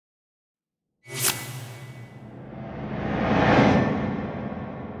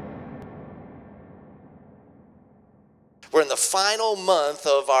We're in the final month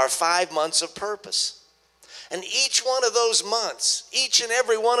of our 5 months of purpose. And each one of those months, each and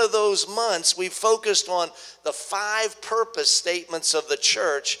every one of those months, we've focused on the 5 purpose statements of the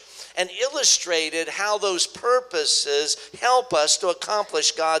church and illustrated how those purposes help us to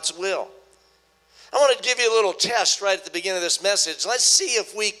accomplish God's will. I want to give you a little test right at the beginning of this message. Let's see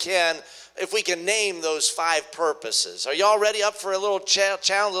if we can name those 5 purposes. Are y'all ready up for a little challenge,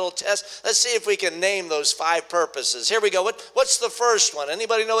 a little test? Let's see if we can name those 5 purposes. Here we go. What's the first one?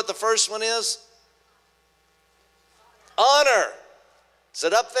 Anybody know what the first one is? Honor. Is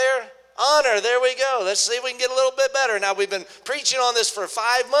it up there? Honor. There we go. Let's see if we can get a little bit better. Now, we've been preaching on this for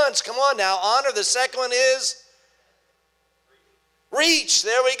 5 months. Come on now. Honor. The second one is reach.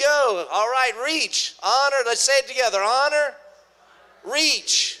 There we go. All right, reach. Honor. Let's say it together. Honor.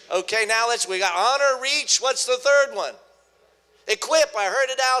 Reach. Okay, now we got honor, reach. What's the third one? Equip. I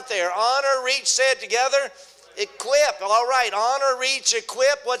heard it out there. Honor, reach. Say it together. Equip. All right. Honor, reach,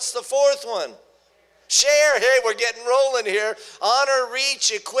 equip. What's the fourth one? Share. Hey, we're getting rolling here. Honor,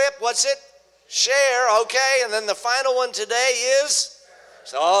 reach, equip. What's it? Share. Okay. And then the final one today is?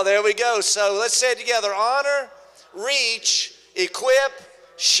 Oh, there we go. So let's say it together. Honor, reach, equip,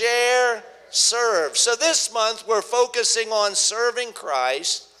 share, serve. So this month we're focusing on serving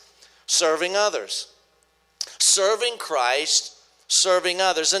Christ, serving others. Serving Christ, serving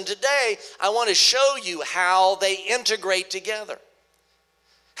others. And today I want to show you how they integrate together.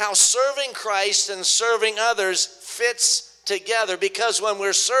 How serving Christ and serving others fits together, because when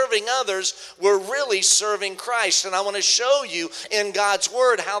we're serving others, we're really serving Christ. And I want to show you in God's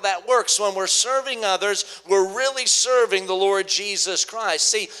Word how that works. When we're serving others, we're really serving the Lord Jesus Christ.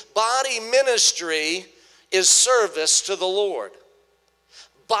 See, body ministry is service to the Lord.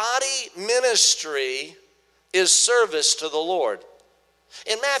 Body ministry is service to the Lord.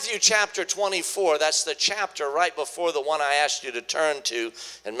 In Matthew chapter 24, that's the chapter right before the one I asked you to turn to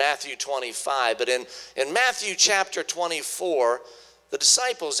in Matthew 25. But in Matthew chapter 24, the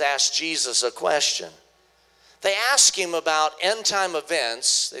disciples asked Jesus a question. They asked him about end time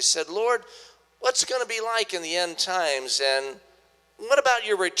events. They said, Lord, what's it going to be like in the end times? And what about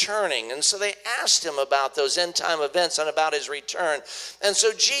your returning? And so they asked him about those end time events and about his return. And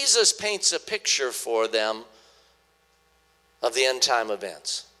so Jesus paints a picture for them of the end time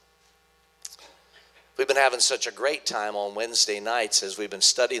events. We've been having such a great time on Wednesday nights as we've been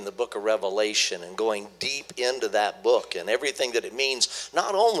studying the book of Revelation and going deep into that book and everything that it means,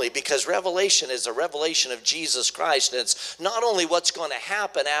 not only because Revelation is a revelation of Jesus Christ, and it's not only what's going to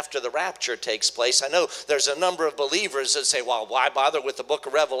happen after the rapture takes place. I know there's a number of believers that say, well, why bother with the book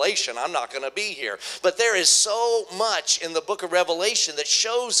of Revelation? I'm not going to be here. But there is so much in the book of Revelation that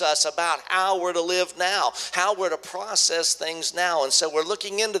shows us about how we're to live now, how we're to process things now. And so we're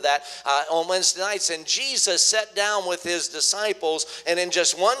looking into that on Wednesday nights. And Jesus sat down with his disciples, and in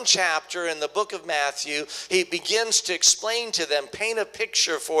just one chapter in the book of Matthew, he begins to explain to them, paint a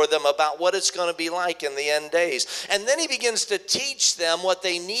picture for them about what it's going to be like in the end days. And then he begins to teach them what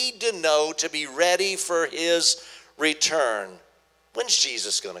they need to know to be ready for his return. When's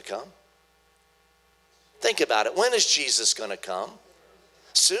Jesus going to come? Think about it. When is Jesus going to come?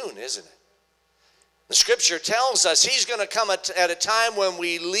 Soon, isn't it? The scripture tells us he's going to come at a time when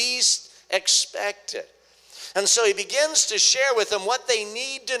we least expect it. And so he begins to share with them what they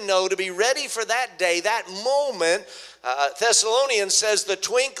need to know to be ready for that day, that moment. Thessalonians says the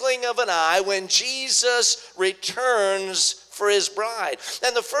twinkling of an eye when Jesus returns for his bride.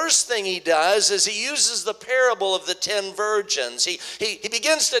 And the first thing he does is he uses the parable of the 10 virgins. He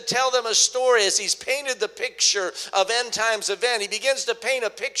begins to tell them a story as he's painted the picture of end times event. He begins to paint a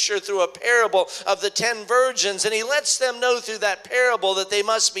picture through a parable of the 10 virgins, and he lets them know through that parable that they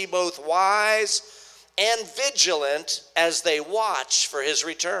must be both wise and vigilant as they watch for his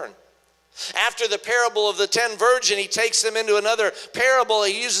return. After the parable of the 10 virgins, he takes them into another parable.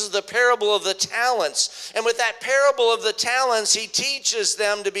 He uses the parable of the talents. And with that parable of the talents, he teaches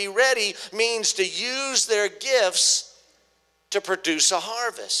them to be ready, means to use their gifts to produce a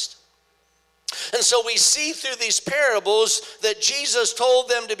harvest. And so we see through these parables that Jesus told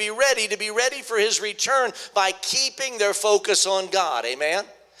them to be ready for his return by keeping their focus on God. Amen?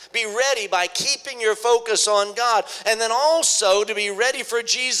 Be ready by keeping your focus on God. And then also to be ready for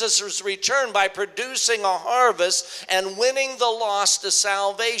Jesus' return by producing a harvest and winning the lost to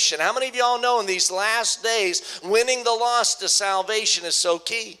salvation. How many of y'all know in these last days, winning the lost to salvation is so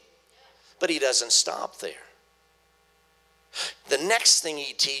key? But he doesn't stop there. The next thing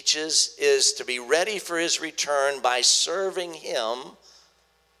he teaches is to be ready for his return by serving him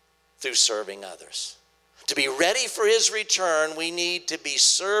through serving others. To be ready for his return, we need to be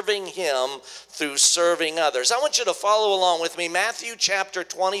serving him through serving others. I want you to follow along with me. Matthew chapter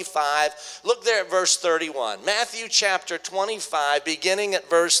 25, look there at verse 31. Matthew chapter 25, beginning at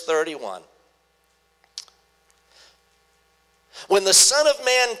verse 31. When the Son of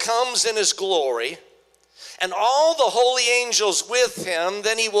Man comes in his glory, and all the holy angels with him,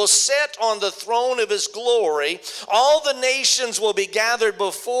 then he will sit on the throne of his glory. All the nations will be gathered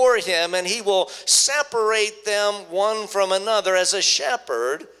before him, and he will separate them one from another, as a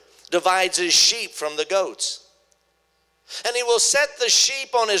shepherd divides his sheep from the goats. And he will set the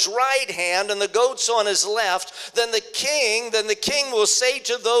sheep on his right hand and the goats on his left. Then the king will say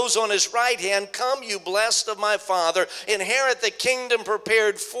to those on his right hand, "Come, you blessed of my Father, inherit the kingdom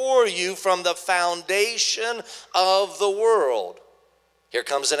prepared for you from the foundation of the world." Here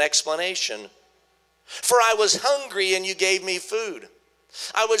comes an explanation. "For I was hungry and you gave me food.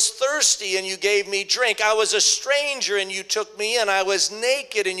 I was thirsty and you gave me drink. I was a stranger and you took me in. I was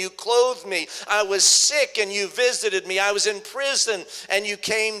naked and you clothed me. I was sick and you visited me. I was in prison and you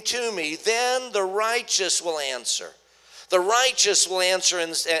came to me." Then the righteous will answer. The righteous will answer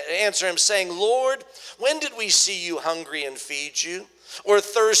him, saying, "Lord, when did we see you hungry and feed you, or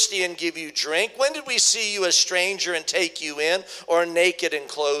thirsty and give you drink? When did we see you a stranger and take you in, or naked and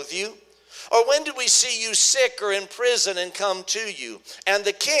clothe you? Or when did we see you sick or in prison and come to you?" And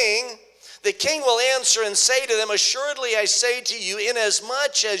the king will answer and say to them, "Assuredly I say to you,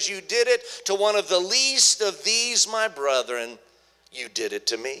 inasmuch as you did it to one of the least of these my brethren, you did it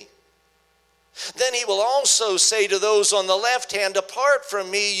to me." Then he will also say to those on the left hand, "Depart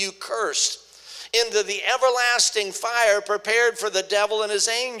from me, you cursed, into the everlasting fire prepared for the devil and his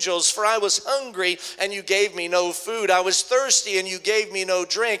angels. For I was hungry, and you gave me no food. I was thirsty, and you gave me no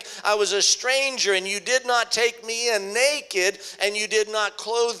drink. I was a stranger, and you did not take me in. Naked, and you did not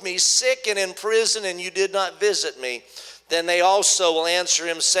clothe me. Sick and in prison, and you did not visit me." Then they also will answer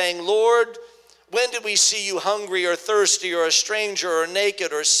him, saying, "Lord, when did we see you hungry or thirsty or a stranger or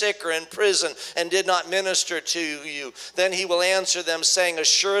naked or sick or in prison and did not minister to you?" Then he will answer them, saying,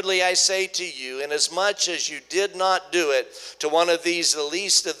 "Assuredly I say to you, inasmuch as you did not do it to one of these, the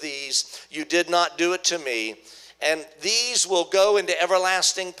least of these, you did not do it to me. And these will go into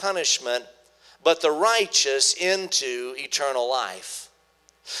everlasting punishment, but the righteous into eternal life."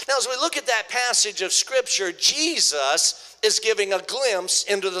 Now, as we look at that passage of Scripture, Jesus is giving a glimpse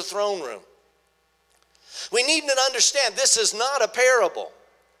into the throne room. We need to understand this is not a parable.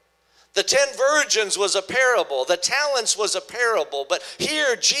 The 10 virgins was a parable. The talents was a parable. But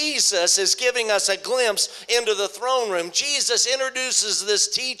here Jesus is giving us a glimpse into the throne room. Jesus introduces this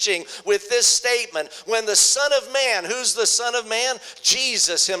teaching with this statement. When the Son of Man, who's the Son of Man?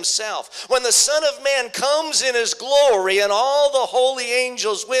 Jesus himself. When the Son of Man comes in his glory and all the holy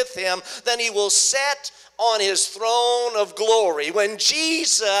angels with him, then he will set on his throne of glory. When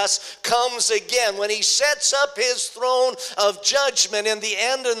Jesus comes again, when he sets up his throne of judgment in the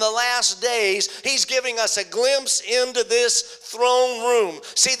end and the last days, he's giving us a glimpse into this throne room.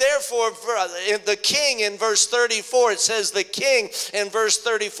 See, therefore, the king in verse 34, it says the king in verse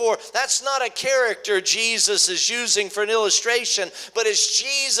 34. That's not a character Jesus is using for an illustration, but it's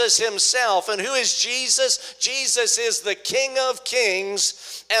Jesus himself. And who is Jesus? Jesus is the King of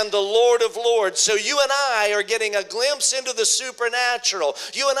Kings and the Lord of Lords. So you and I are getting a glimpse into the supernatural.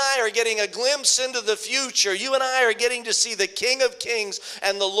 You and I are getting a glimpse into the future. You and I are getting to see the King of Kings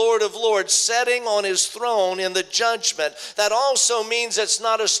and the Lord of Lords setting on his throne in the judgment. That also means it's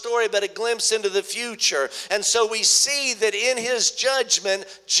not a story but a glimpse into the future. And so we see that in his judgment,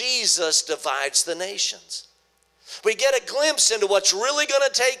 Jesus divides the nations. We get a glimpse into what's really going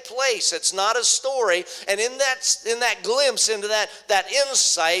to take place. It's not a story. And in that glimpse, into that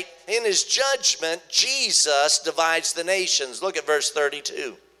insight, in his judgment, Jesus divides the nations. Look at verse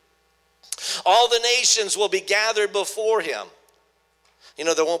 32. All the nations will be gathered before him. You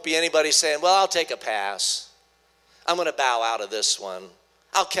know, there won't be anybody saying, "Well, I'll take a pass. I'm going to bow out of this one.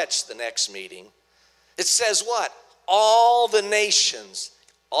 I'll catch the next meeting." It says what? All the nations.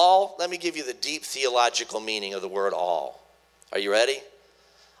 All, let me give you the deep theological meaning of the word all. Are you ready?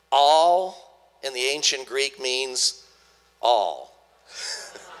 All in the ancient Greek means all.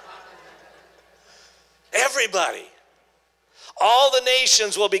 Everybody. All the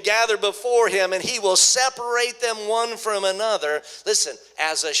nations will be gathered before him, and he will separate them one from another. Listen,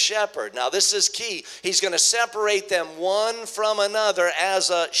 as a shepherd. Now this is key. He's going to separate them one from another as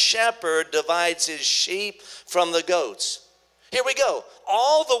a shepherd divides his sheep from the goats. Here we go.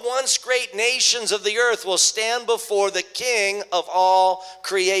 All the once great nations of the earth will stand before the King of all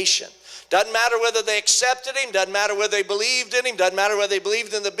creation. Doesn't matter whether they accepted him, doesn't matter whether they believed in him, doesn't matter whether they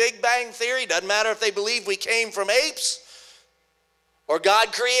believed in the Big Bang Theory, doesn't matter if they believe we came from apes or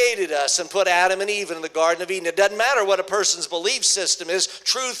God created us and put Adam and Eve in the Garden of Eden. It doesn't matter what a person's belief system is.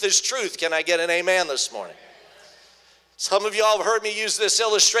 Truth is truth. Can I get an amen this morning? Some of y'all have heard me use this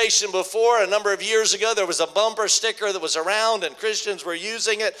illustration before. A number of years ago, there was a bumper sticker that was around and Christians were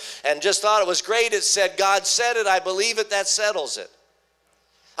using it and just thought it was great. It said, God said it, I believe it, that settles it.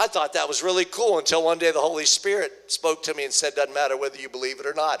 I thought that was really cool until one day the Holy Spirit spoke to me and said, doesn't matter whether you believe it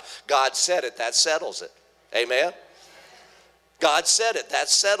or not. God said it, that settles it. Amen? God said it, that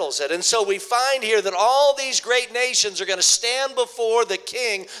settles it. And so we find here that all these great nations are going to stand before the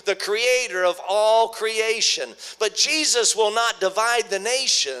King, the creator of all creation. But Jesus will not divide the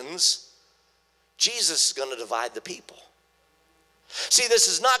nations. Jesus is going to divide the people. See, this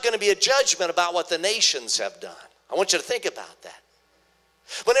is not going to be a judgment about what the nations have done. I want you to think about that.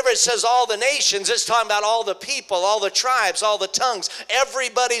 Whenever it says all the nations, it's talking about all the people, all the tribes, all the tongues.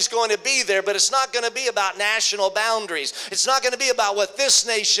 Everybody's going to be there, but it's not going to be about national boundaries. It's not going to be about what this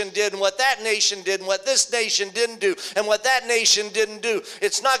nation did and what that nation did and what this nation didn't do and what that nation didn't do.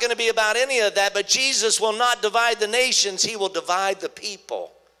 It's not going to be about any of that, but Jesus will not divide the nations. He will divide the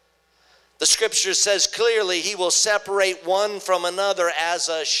people. The scripture says clearly he will separate one from another as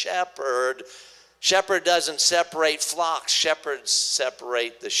a shepherd. Shepherd doesn't separate flocks. Shepherds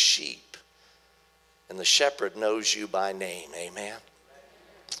separate the sheep. And the shepherd knows you by name. Amen.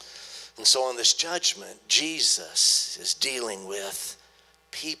 And so on this judgment, Jesus is dealing with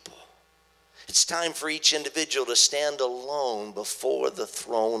people. It's time for each individual to stand alone before the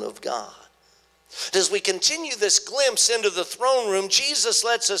throne of God. As we continue this glimpse into the throne room, Jesus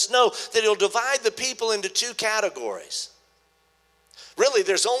lets us know that he'll divide the people into two categories. Really,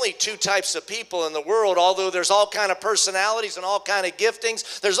 there's only two types of people in the world, although there's all kind of personalities and all kind of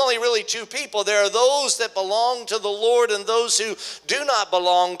giftings. There's only really two people. There are those that belong to the Lord and those who do not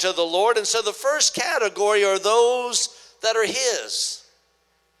belong to the Lord. And so the first category are those that are his,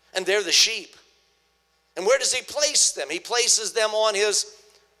 and they're the sheep. And where does he place them? He places them on his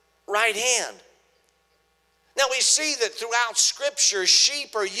right hand. Now we see that throughout Scripture,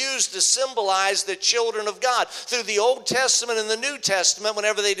 sheep are used to symbolize the children of God. Through the Old Testament and the New Testament,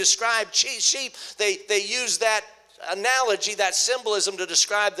 whenever they describe sheep, they use that analogy, that symbolism to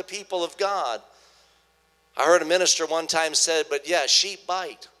describe the people of God. I heard a minister one time said, but yeah, sheep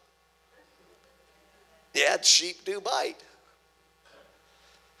bite. Yeah, sheep do bite.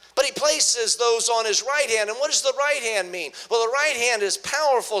 But he places those on his right hand. And what does the right hand mean? Well, the right hand is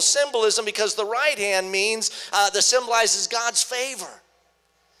powerful symbolism because the right hand means that symbolizes God's favor,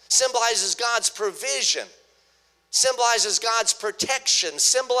 symbolizes God's provision, symbolizes God's protection,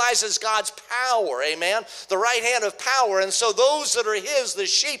 symbolizes God's power. Amen? The right hand of power. And so those that are his, the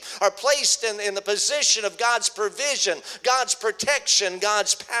sheep, are placed in the position of God's provision, God's protection,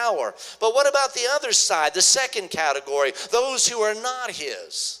 God's power. But what about the other side, the second category, those who are not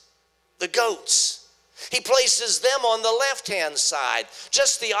his? The goats. He places them on the left-hand side.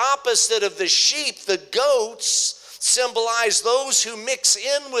 Just the opposite of the sheep, the goats symbolize those who mix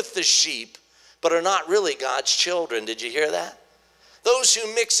in with the sheep, but are not really God's children. Did you hear that? Those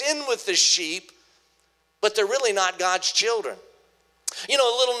who mix in with the sheep, but they're really not God's children. You know,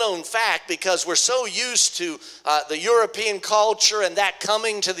 a little known fact, because we're so used to the European culture and that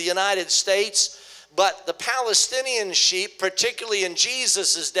coming to the United States, but the Palestinian sheep, particularly in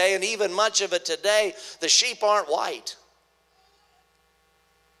Jesus' day and even much of it today, the sheep aren't white.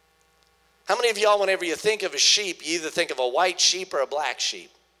 How many of y'all, whenever you think of a sheep, you either think of a white sheep or a black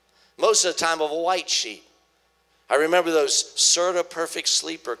sheep? Most of the time of a white sheep. I remember those Serta Perfect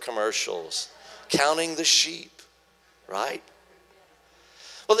Sleeper commercials, counting the sheep, right?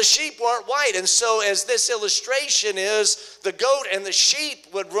 Well, the sheep weren't white, and so as this illustration is, the goat and the sheep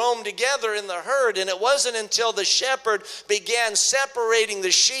would roam together in the herd, and it wasn't until the shepherd began separating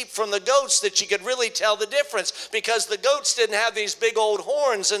the sheep from the goats that you could really tell the difference, because the goats didn't have these big old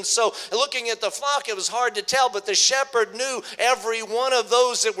horns, and so looking at the flock, it was hard to tell, but the shepherd knew every one of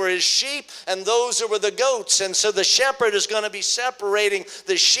those that were his sheep and those that were the goats, and so the shepherd is going to be separating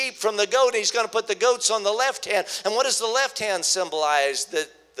the sheep from the goat, and he's going to put the goats on the left hand. And what does the left hand symbolize?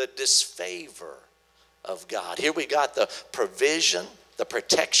 The disfavor of God. Here we got the provision, the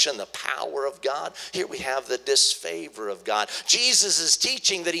protection, the power of God. Here we have the disfavor of God. Jesus is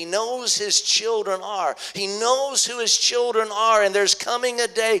teaching that he knows his children are. He knows who his children are, and there's coming a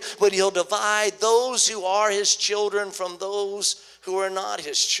day when he'll divide those who are his children from those who are not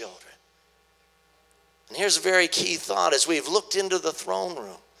his children. And here's a very key thought as we've looked into the throne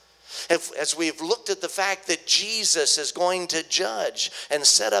room. As we've looked at the fact that Jesus is going to judge and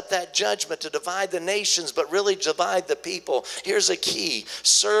set up that judgment to divide the nations, but really divide the people, here's a key.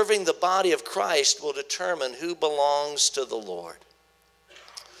 Serving the body of Christ will determine who belongs to the Lord.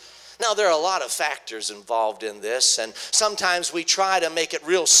 Now, there are a lot of factors involved in this, and sometimes we try to make it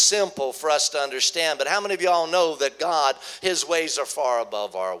real simple for us to understand. But how many of y'all know that God, his ways are far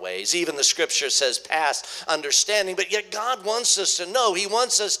above our ways? Even the scripture says past understanding, but yet God wants us to know. He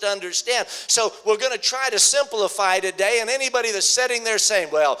wants us to understand. So we're going to try to simplify today, and anybody that's sitting there saying,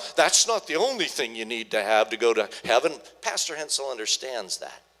 well, that's not the only thing you need to have to go to heaven, Pastor Hensel understands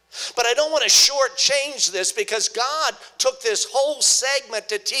that. But I don't want to shortchange this, because God took this whole segment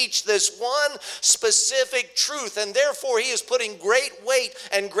to teach this one specific truth, and therefore he is putting great weight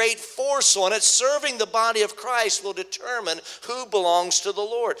and great force on it. Serving the body of Christ will determine who belongs to the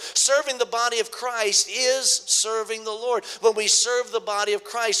Lord. Serving the body of Christ is serving the Lord. When we serve the body of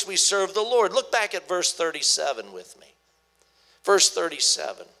Christ, we serve the Lord. Look back at verse 37 with me. Verse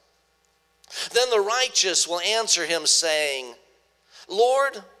 37. Then the righteous will answer him, saying,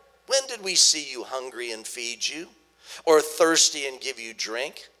 Lord, when did we see you hungry and feed you, or thirsty and give you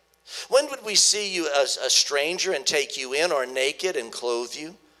drink? When did we see you as a stranger and take you in, or naked and clothe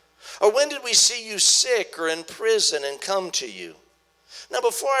you? Or when did we see you sick or in prison and come to you? Now,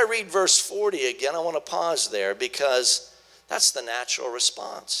 before I read verse 40 again, I want to pause there, because that's the natural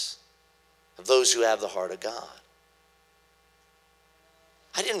response of those who have the heart of God.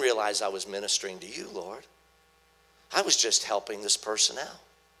 I didn't realize I was ministering to you, Lord. I was just helping this person out.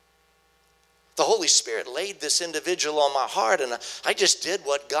 The Holy Spirit laid this individual on my heart, and I just did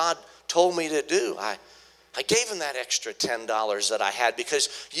what God told me to do. I gave him that extra $10 that I had,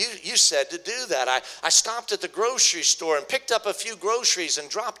 because you said to do that. I stopped at the grocery store and picked up a few groceries and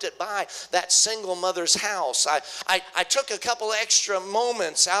dropped it by that single mother's house. I took a couple extra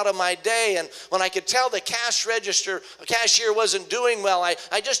moments out of my day, and when I could tell the cashier wasn't doing well,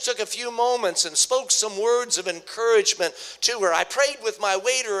 I just took a few moments and spoke some words of encouragement to her. I prayed with my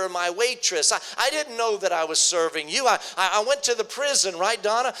waiter or my waitress. I didn't know that I was serving you. I went to the prison, right,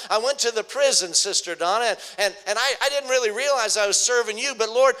 Donna? I went to the prison, Sister Donna, and I didn't really realize I was serving you,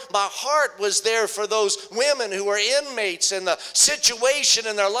 but Lord, my heart was there for those women who were inmates and the situation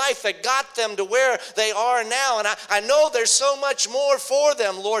in their life that got them to where they are now. And I know there's so much more for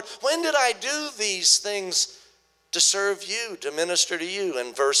them, Lord. When did I do these things to serve you, to minister to you?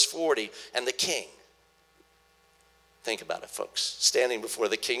 In verse 40, and the king. Think about it, folks. Standing before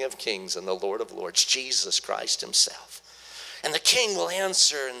the King of Kings and the Lord of Lords, Jesus Christ himself. And the king will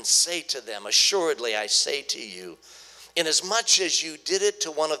answer and say to them, assuredly I say to you, inasmuch as you did it to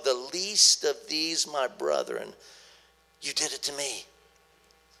one of the least of these my brethren, you did it to me.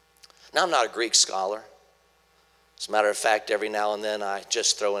 Now, I'm not a Greek scholar. As a matter of fact, every now and then I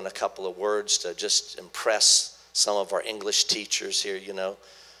just throw in a couple of words to just impress some of our English teachers here,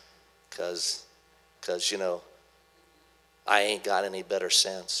 because I ain't got any better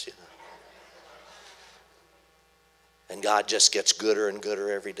sense, And God just gets gooder and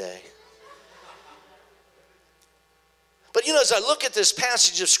gooder every day. But as I look at this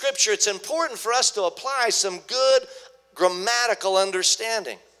passage of Scripture, it's important for us to apply some good grammatical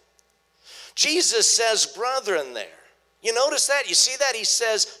understanding. Jesus says brethren there. You notice that? You see that? He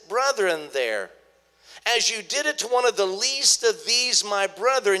says brethren there. As you did it to one of the least of these my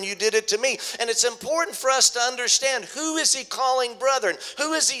brethren, you did it to me. And it's important for us to understand, who is he calling brethren?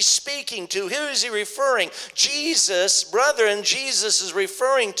 Who is he speaking to? Who is he referring? Jesus, brethren, Jesus is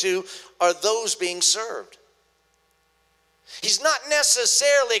referring to are those being served. He's not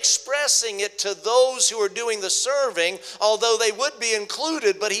necessarily expressing it to those who are doing the serving, although they would be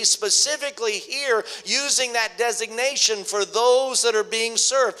included, but he's specifically here using that designation for those that are being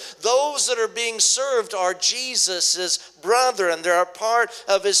served. Those that are being served are Jesus's brethren. They're a part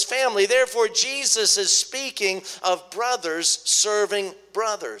of his family. Therefore, Jesus is speaking of brothers serving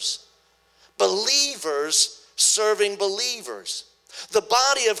brothers. Believers serving believers. The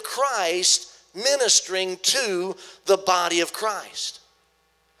body of Christ ministering to the body of Christ.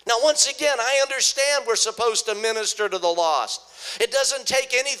 Now, once again, I understand we're supposed to minister to the lost. It doesn't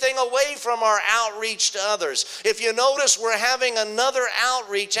take anything away from our outreach to others. If you notice, we're having another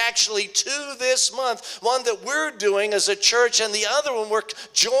outreach actually to this month, one that we're doing as a church, and the other one we're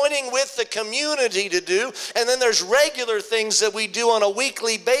joining with the community to do. And then there's regular things that we do on a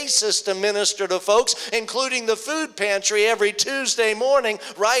weekly basis to minister to folks, including the food pantry every Tuesday morning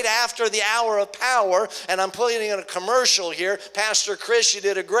right after the hour of power. And I'm putting in a commercial here. Pastor Chris, you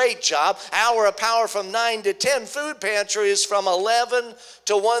did a great job. Hour of power from 9 to 10. Food pantry is from 11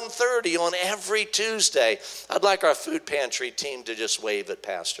 to 1:30 on every Tuesday. I'd like our food pantry team to just wave at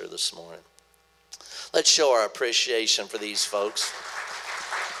Pastor this morning. Let's show our appreciation for these folks.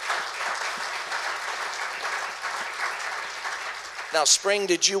 Now, Spring,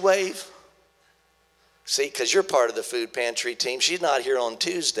 did you wave? See, because you're part of the food pantry team. She's not here on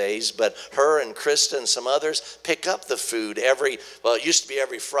Tuesdays, but her and Krista and some others pick up the food well, it used to be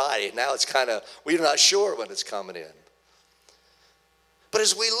every Friday. Now it's we're not sure when it's coming in. But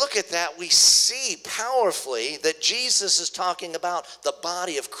as we look at that, we see powerfully that Jesus is talking about the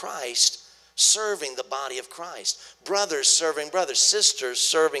body of Christ serving the body of Christ. Brothers serving brothers, sisters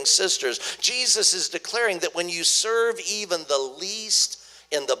serving sisters. Jesus is declaring that when you serve even the least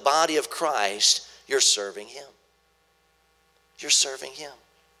in the body of Christ, you're serving him. You're serving him.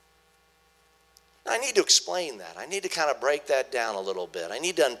 Now, I need to explain that. I need to kind of break that down a little bit. I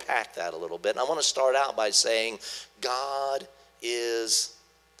need to unpack that a little bit. And I want to start out by saying, God is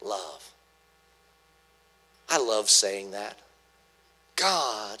love. I love saying that.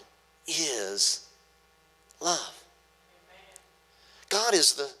 God is love. God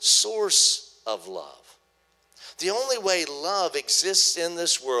is the source of love. The only way love exists in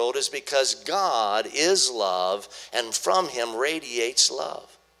this world is because God is love, and from him radiates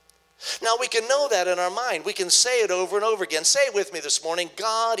love. Now, we can know that in our mind. We can say it over and over again. Say it with me this morning.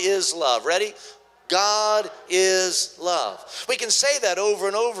 God is love. Ready? God is love. We can say that over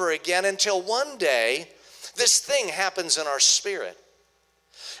and over again until one day this thing happens in our spirit.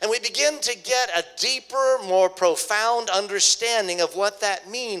 And we begin to get a deeper, more profound understanding of what that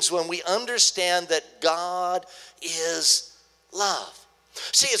means when we understand that God is love.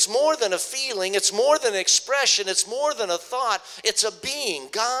 See, it's more than a feeling, it's more than an expression, it's more than a thought, it's a being.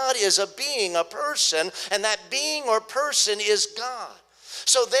 God is a being, a person, and that being or person is God.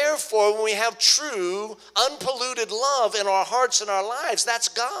 So therefore, when we have true, unpolluted love in our hearts and our lives, that's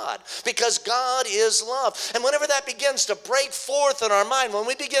God, because God is love. And whenever that begins to break forth in our mind, when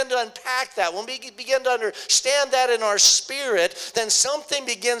we begin to unpack that, when we begin to understand that in our spirit, then something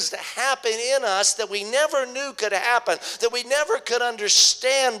begins to happen in us that we never knew could happen, that we never could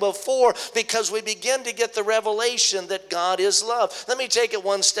understand before, because we begin to get the revelation that God is love. Let me take it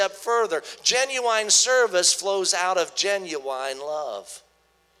one step further. Genuine service flows out of genuine love.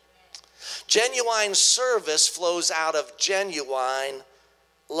 Genuine service flows out of genuine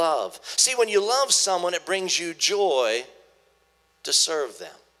love. See, when you love someone, it brings you joy to serve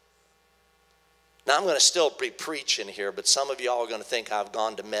them. Now, I'm going to still be preaching here, but some of y'all are going to think I've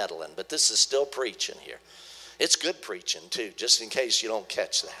gone to meddling, but this is still preaching here. It's good preaching, too, just in case you don't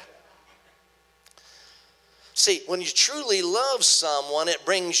catch that. See, when you truly love someone, it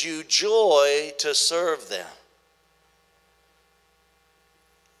brings you joy to serve them.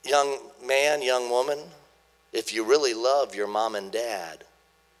 Young man, young woman, if you really love your mom and dad,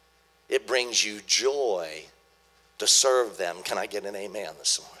 it brings you joy to serve them. Can I get an amen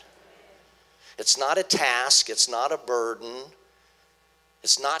this morning? It's not a task. It's not a burden.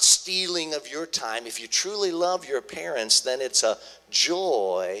 It's not stealing of your time. If you truly love your parents, then it's a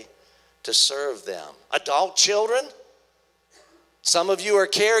joy to serve them. Adult children, some of you are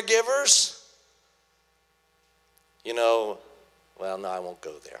caregivers. You know, well, no, I won't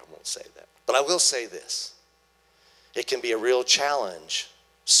go there. I won't say that. But I will say this. It can be a real challenge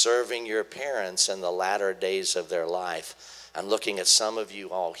serving your parents in the latter days of their life. I'm looking at some of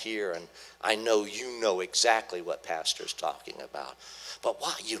you all here, and I know you know exactly what Pastor's talking about. But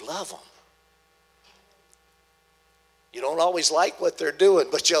why? You love them. You don't always like what they're doing,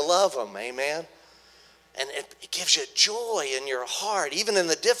 but you love them, amen? And it gives you joy in your heart, even in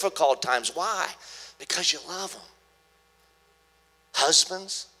the difficult times. Why? Because you love them.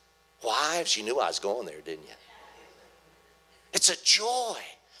 Husbands, wives, you knew I was going there, didn't you? It's a joy.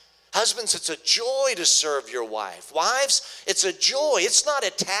 Husbands, it's a joy to serve your wife. Wives, it's a joy. It's not a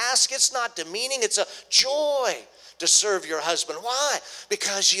task. It's not demeaning. It's a joy to serve your husband. Why?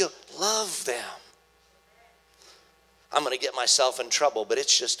 Because you love them. I'm going to get myself in trouble, but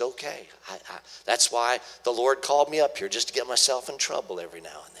it's just okay. That's why the Lord called me up here, just to get myself in trouble every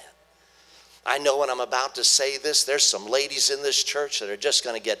now and then. I know when I'm about to say this, there's some ladies in this church that are just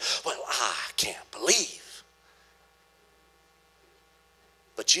going to get, well, I can't believe.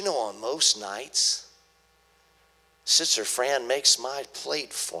 But you know, on most nights, Sister Fran makes my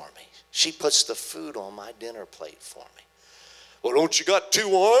plate for me. She puts the food on my dinner plate for me. Well, don't you got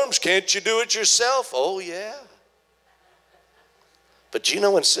two arms? Can't you do it yourself? Oh, yeah. But you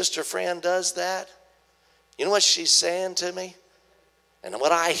know when Sister Fran does that, you know what she's saying to me? And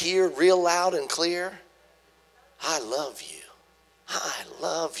what I hear real loud and clear, I love you. I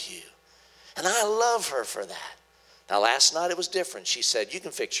love you. And I love her for that. Now, last night it was different. She said, you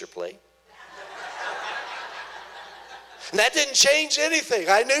can fix your plate. And that didn't change anything.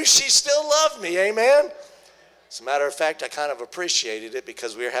 I knew she still loved me, amen? As a matter of fact, I kind of appreciated it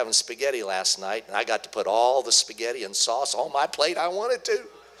because we were having spaghetti last night, and I got to put all the spaghetti and sauce on my plate I wanted to.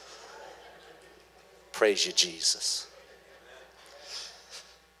 Praise you, Jesus.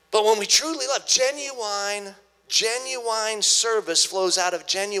 But when we truly love, genuine service flows out of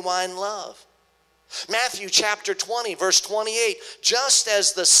genuine love. Matthew chapter 20, verse 28, just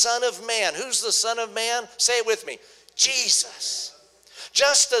as the Son of Man, who's the Son of Man? Say it with me, Jesus.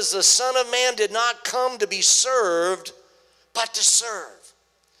 Just as the Son of Man did not come to be served, but to serve.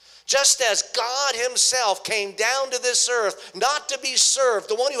 Just as God himself came down to this earth, not to be served,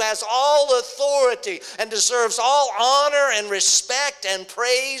 the one who has all authority and deserves all honor and respect and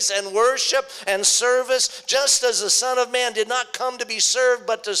praise and worship and service, just as the Son of Man did not come to be served,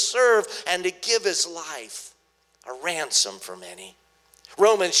 but to serve and to give his life a ransom for many.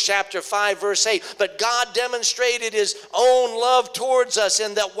 Romans chapter 5, verse 8, but God demonstrated his own love towards us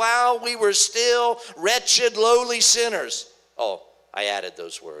in that while we were still wretched, lowly sinners. Oh, I added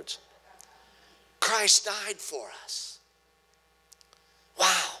those words. Christ died for us.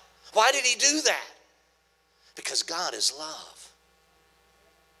 Wow. Why did he do that? Because God is love.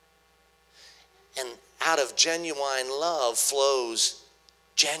 And out of genuine love flows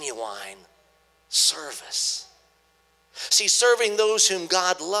genuine service. See, serving those whom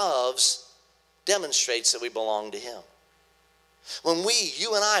God loves demonstrates that we belong to him. When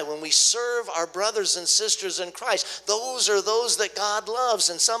you and I, when we serve our brothers and sisters in Christ, those are those that God loves.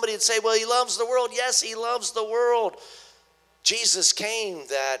 And somebody would say, well, he loves the world. Yes, he loves the world. Jesus came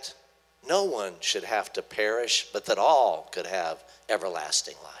that no one should have to perish, but that all could have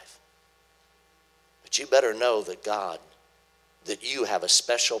everlasting life. But you better know that you have a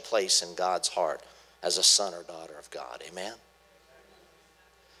special place in God's heart as a son or daughter of God. Amen?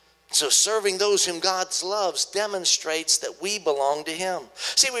 So serving those whom God loves demonstrates that we belong to him.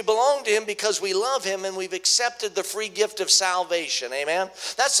 See, we belong to him because we love him and we've accepted the free gift of salvation. Amen?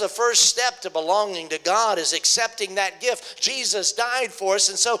 That's the first step to belonging to God, is accepting that gift. Jesus died for us,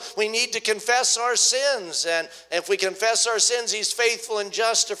 and so we need to confess our sins. And if we confess our sins, he's faithful and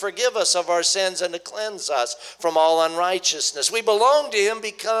just to forgive us of our sins and to cleanse us from all unrighteousness. We belong to him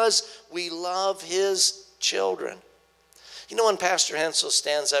because we love his children. You know, when Pastor Hensel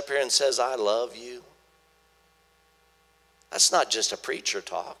stands up here and says, I love you, that's not just a preacher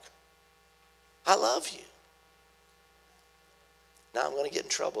talk. I love you. Now I'm going to get in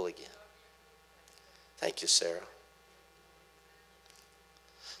trouble again. Thank you, Sarah.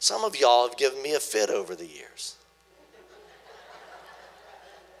 Some of y'all have given me a fit over the years.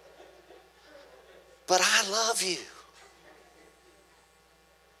 But I love you.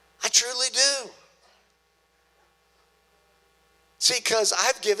 I truly do. See, because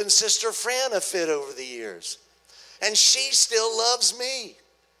I've given Sister Fran a fit over the years, and she still loves me.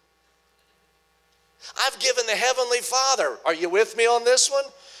 I've given the Heavenly Father, are you with me on this one?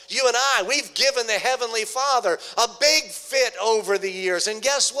 You and I, we've given the Heavenly Father a big fit over the years, and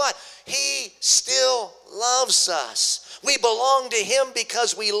guess what? He still loves us. We belong to him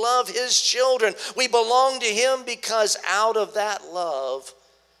because we love his children. We belong to him because out of that love,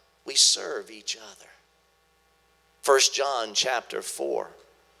 we serve each other. 1 John chapter 4,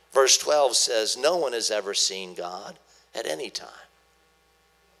 verse 12 says, no one has ever seen God at any time.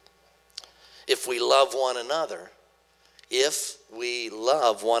 If we love one another,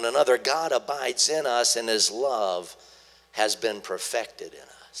 God abides in us and his love has been perfected in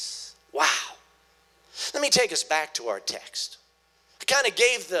us. Wow. Let me take us back to our text. I kind of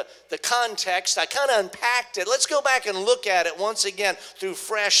gave the context. I kind of unpacked it. Let's go back and look at it once again through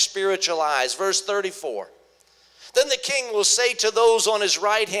fresh spiritual eyes. Verse 34. Then the king will say to those on his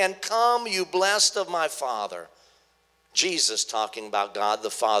right hand, come, you blessed of my Father. Jesus talking about God the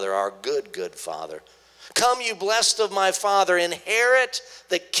Father, our good, good Father. Come, you blessed of my Father, inherit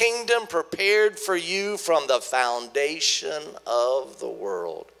the kingdom prepared for you from the foundation of the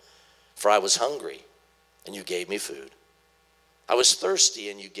world. For I was hungry, and you gave me food. I was thirsty,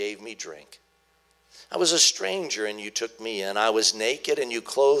 and you gave me drink. I was a stranger, and you took me in. I was naked, and you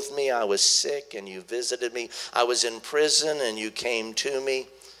clothed me. I was sick, and you visited me. I was in prison, and you came to me.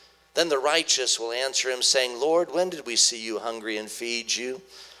 Then the righteous will answer him, saying, Lord, when did we see you hungry and feed you,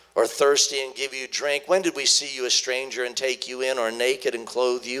 or thirsty and give you drink? When did we see you a stranger and take you in, or naked and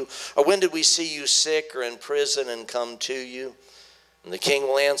clothe you? Or when did we see you sick or in prison and come to you? And the king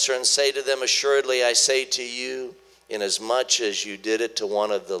will answer and say to them, assuredly I say to you, inasmuch as you did it to one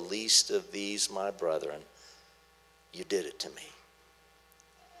of the least of these, my brethren, you did it to me.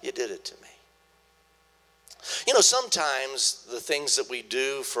 You did it to me. You know, sometimes the things that we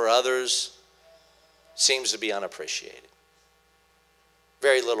do for others seems to be unappreciated.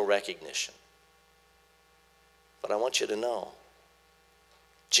 Very little recognition. But I want you to know,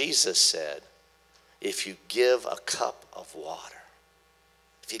 Jesus said, if you give a cup of water,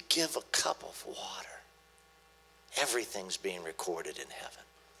 if you give a cup of water, everything's being recorded in heaven.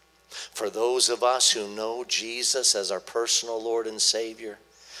 For those of us who know Jesus as our personal Lord and Savior,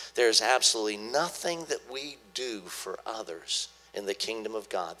 there's absolutely nothing that we do for others in the kingdom of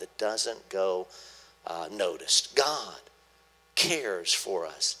God that doesn't go noticed. God cares for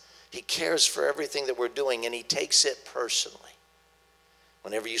us. He cares for everything that we're doing, and he takes it personally.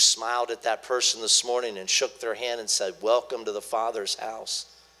 Whenever you smiled at that person this morning and shook their hand and said, welcome to the Father's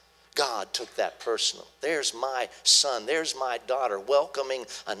house, God took that personal. There's my son, there's my daughter, welcoming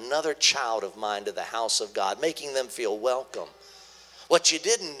another child of mine to the house of God, making them feel welcome. What you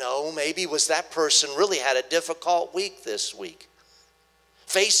didn't know maybe was that person really had a difficult week this week.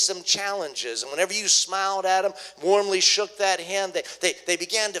 Faced some challenges, and whenever you smiled at them, warmly shook that hand, they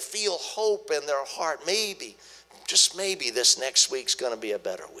began to feel hope in their heart. Maybe, just maybe this next week's going to be a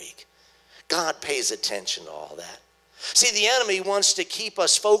better week. God pays attention to all that. See, the enemy wants to keep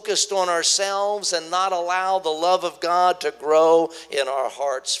us focused on ourselves and not allow the love of God to grow in our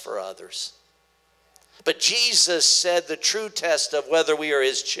hearts for others. But Jesus said the true test of whether we are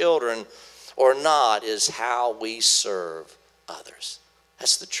his children or not is how we serve others.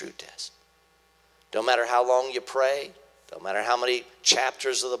 That's the true test. Don't matter how long you pray, don't matter how many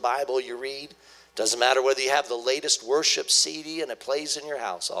chapters of the Bible you read, doesn't matter whether you have the latest worship CD and it plays in your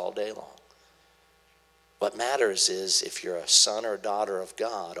house all day long. What matters is if you're a son or daughter of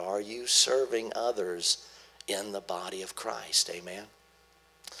God, are you serving others in the body of Christ? Amen.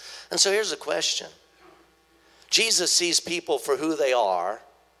 And so here's a question. Jesus sees people for who they are.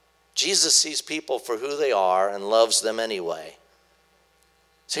 Jesus sees people for who they are and loves them anyway.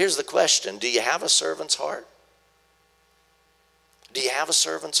 So here's the question. Do you have a servant's heart? Do you have a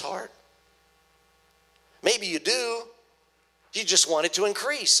servant's heart? Maybe you do. You just want it to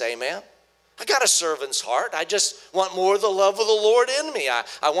increase. Amen. I got a servant's heart. I just want more of the love of the Lord in me.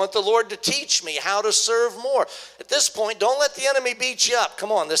 I want the Lord to teach me how to serve more. At this point, don't let the enemy beat you up.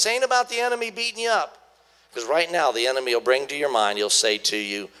 Come on, this ain't about the enemy beating you up. Because right now, the enemy will bring to your mind, he'll say to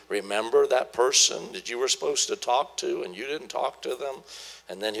you, remember that person that you were supposed to talk to and you didn't talk to them?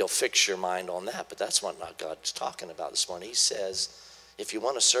 And then he'll fix your mind on that. But that's what not God's talking about this morning. He says, if you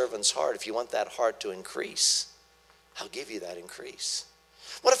want a servant's heart, if you want that heart to increase, I'll give you that increase.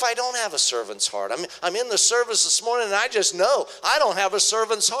 What if I don't have a servant's heart? I'm in the service this morning and I just know I don't have a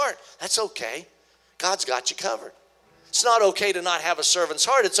servant's heart. That's okay. God's got you covered. It's not okay to not have a servant's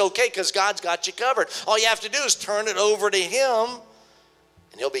heart. It's okay because God's got you covered. All you have to do is turn it over to him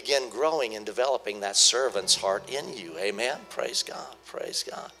and he'll begin growing and developing that servant's heart in you. Amen. Praise God. Praise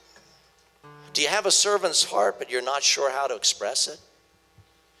God. Do you have a servant's heart but you're not sure how to express it?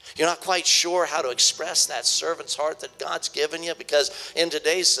 You're not quite sure how to express that servant's heart that God's given you, because in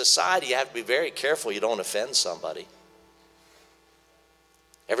today's society you have to be very careful you don't offend somebody.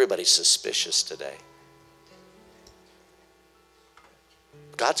 Everybody's suspicious today.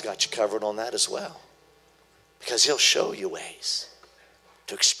 God's got you covered on that as well, because he'll show you ways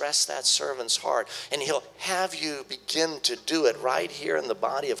to express that servant's heart, and he'll have you begin to do it right here in the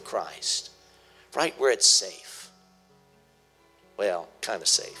body of Christ, right where it's safe. Well, kind of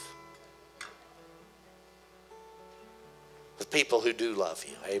safe. With people who do love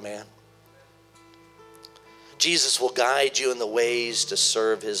you. Amen. Jesus will guide you in the ways to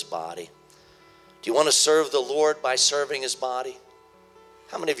serve his body. Do you want to serve the Lord by serving his body?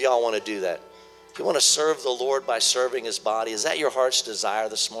 How many of y'all want to do that? Do you want to serve the Lord by serving his body? Is that your heart's desire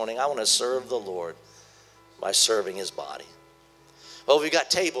this morning? I want to serve the Lord by serving his body. Well, we've got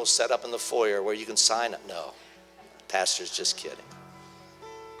tables set up in the foyer where you can sign up. No, pastor's just kidding.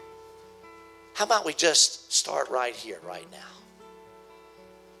 How about we just start right here, right now?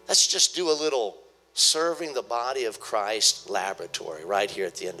 Let's just do a little serving the body of Christ laboratory right here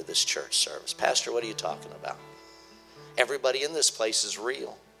at the end of this church service. Pastor, what are you talking about? Everybody in this place is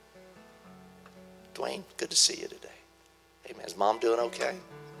real. Dwayne, good to see you today. Amen. Is mom doing okay?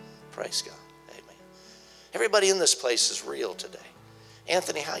 Praise God. Amen. Everybody in this place is real today.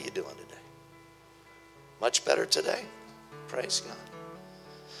 Anthony, how you doing today? Much better today? Praise God.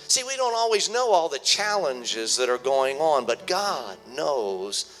 See, we don't always know all the challenges that are going on, but God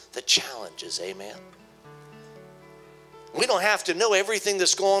knows the challenges. Amen. We don't have to know everything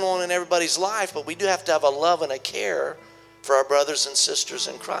that's going on in everybody's life, but we do have to have a love and a care for our brothers and sisters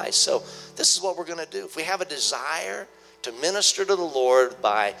in Christ. So this is what we're going to do. If we have a desire to minister to the Lord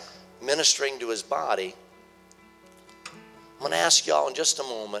by ministering to his body, I'm going to ask y'all in just a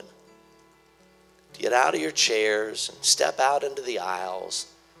moment to get out of your chairs and step out into the aisles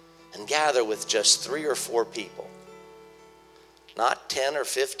and gather with just 3 or 4 people. Not 10 or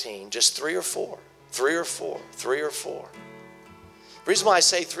 15, just 3 or 4. 3 or 4, 3 or 4. The reason why I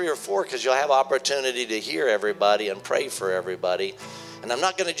say 3 or 4, because you'll have opportunity to hear everybody and pray for everybody. And I'm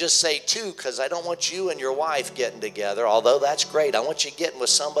not going to just say 2, because I don't want you and your wife getting together, although that's great. I want you getting with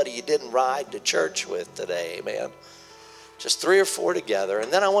somebody you didn't ride to church with today, amen. Just 3 or 4 together.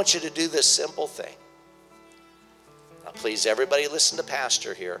 And then I want you to do this simple thing. Now, please, everybody listen to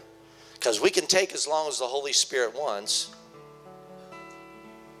Pastor here, because we can take as long as the Holy Spirit wants,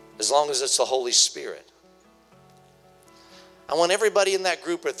 as long as it's the Holy Spirit. I want everybody in that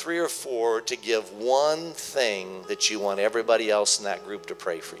group of 3 or 4 to give one thing that you want everybody else in that group to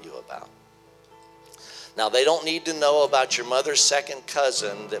pray for you about. Now, they don't need to know about your mother's second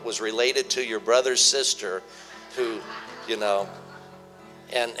cousin that was related to your brother's sister who,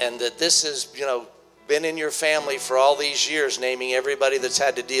 and that this has, been in your family for all these years, naming everybody that's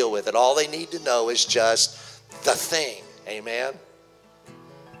had to deal with it. All they need to know is just the thing, amen?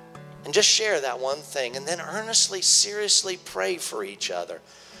 And just share that one thing, and then earnestly, seriously pray for each other.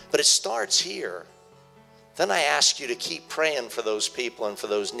 But it starts here. Then I ask you to keep praying for those people and for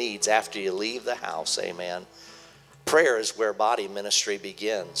those needs after you leave the house, amen. Prayer is where body ministry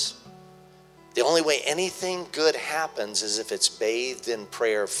begins. The only way anything good happens is if it's bathed in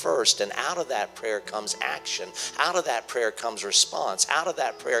prayer first, and out of that prayer comes action. Out of that prayer comes response. Out of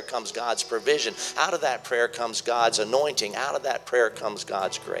that prayer comes God's provision. Out of that prayer comes God's anointing. Out of that prayer comes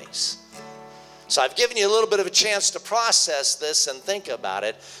God's grace. So I've given you a little bit of a chance to process this and think about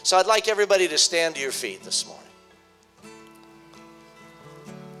it. So I'd like everybody to stand to your feet this morning.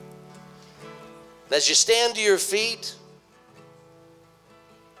 As you stand to your feet,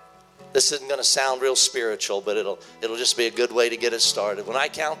 this isn't going to sound real spiritual, but it'll just be a good way to get it started. When I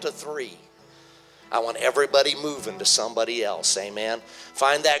count to 3, I want everybody moving to somebody else, amen.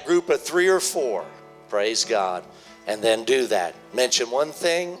 Find that group of 3 or 4, praise God, and then do that. Mention one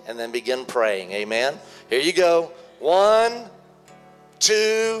thing and then begin praying, amen. Here you go. 1,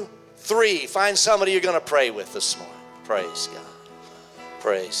 2, 3. Find somebody you're going to pray with this morning. Praise God.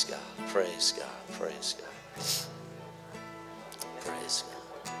 Praise God. Praise God. Praise God. Praise God.